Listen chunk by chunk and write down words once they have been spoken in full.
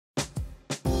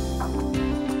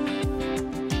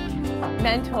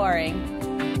mentoring,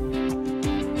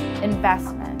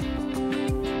 investment,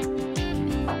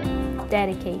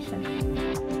 dedication,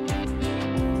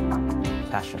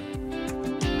 passion,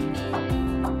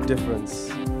 difference,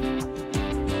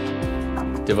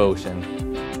 devotion,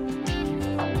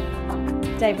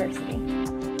 diversity.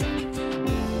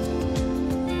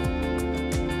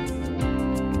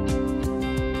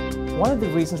 One of the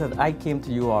reasons that I came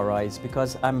to URI is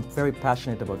because I'm very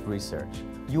passionate about research.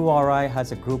 URI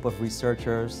has a group of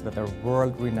researchers that are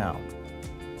world-renowned.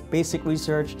 Basic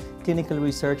research, clinical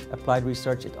research, applied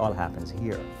research, it all happens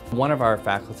here. One of our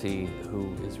faculty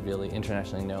who is really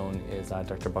internationally known is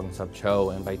Dr. Bong-Sub Cho,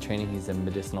 and by training he's a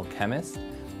medicinal chemist.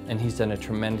 And he's done a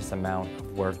tremendous amount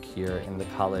of work here in the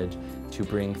college to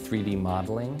bring 3D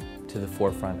modeling to the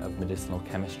forefront of medicinal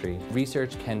chemistry.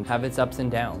 Research can have its ups and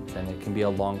downs, and it can be a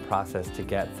long process to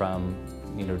get from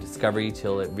discovery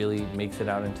till it really makes it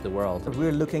out into the world.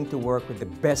 We're looking to work with the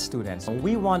best students.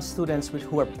 We want students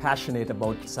who are passionate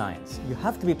about science. You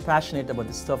have to be passionate about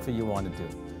the stuff that you want to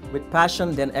do. With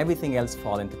passion, then everything else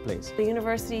falls into place. The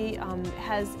university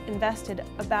has invested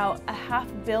about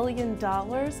 $500 million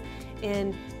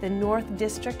in the North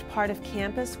District part of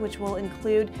campus, which will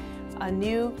include a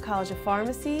new College of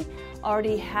Pharmacy,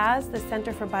 already has the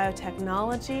Center for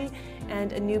Biotechnology,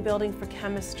 and a new building for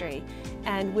chemistry.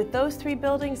 And with those 3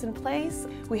 buildings in place,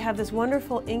 we have this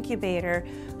wonderful incubator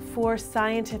for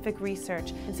scientific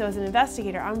research. And so as an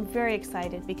investigator, I'm very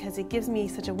excited because it gives me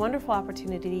such a wonderful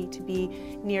opportunity to be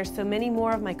near so many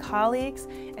more of my colleagues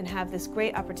and have this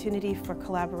great opportunity for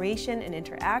collaboration and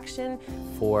interaction.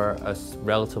 For a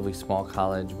relatively small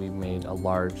college, we've made a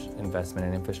large investment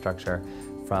in infrastructure,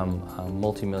 from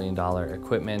multi-million-dollar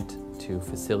equipment to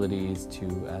facilities to,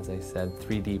 as I said,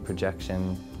 3D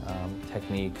projection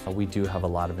techniques. We do have a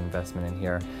lot of investment in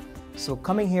here. So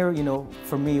coming here,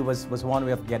 for me was one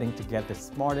way of getting to get the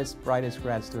smartest, brightest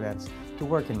grad students to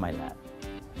work in my lab.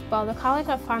 Well, the College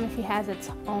of Pharmacy has its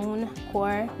own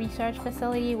core research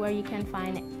facility where you can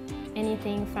find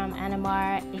anything from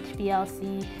NMR,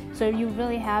 HPLC, so you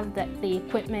really have the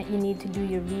equipment you need to do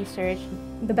your research.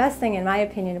 The best thing, in my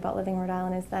opinion, about living in Rhode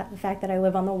Island is the fact that I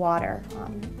live on the water.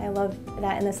 I love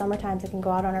that in the summer times I can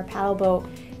go out on our paddle boat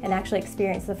and actually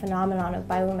experience the phenomenon of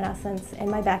bioluminescence in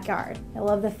my backyard. I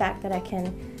love the fact that I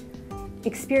can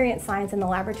experience science in the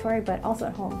laboratory, but also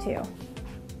at home too.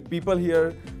 People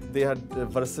here, they had a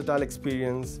versatile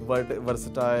experience,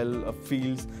 versatile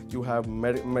fields. You have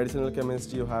medicinal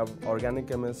chemistry, you have organic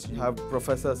chemistry, you have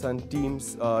professors and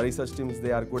teams, research teams,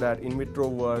 they are good at in vitro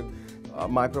work.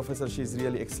 My professor, she's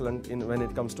really excellent when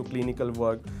it comes to clinical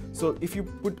work. So if you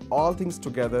put all things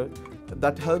together,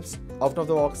 that helps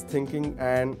out-of-the-box thinking,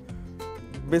 and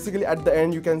basically at the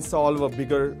end you can solve a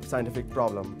bigger scientific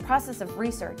problem. The process of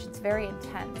research, it's very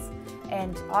intense.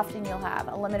 And often you'll have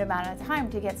a limited amount of time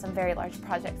to get some very large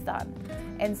projects done.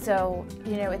 And so,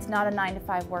 it's not a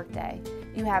 9-to-5 workday.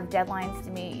 You have deadlines to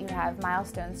meet, you have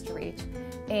milestones to reach,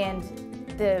 and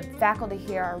the faculty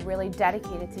here are really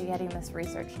dedicated to getting this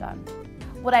research done.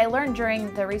 What I learned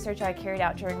during the research I carried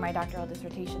out during my doctoral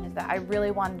dissertation is that I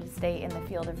really wanted to stay in the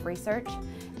field of research.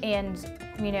 And,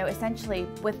 essentially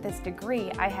with this degree,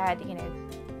 I had,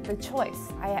 the choice.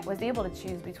 I was able to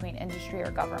choose between industry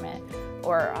or government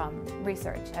or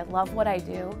research. I love what I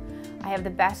do. I have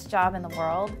the best job in the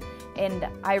world, and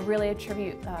I really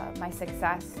attribute my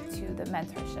success to the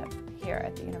mentorship here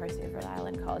at the University of Rhode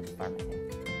Island College of Pharmacy.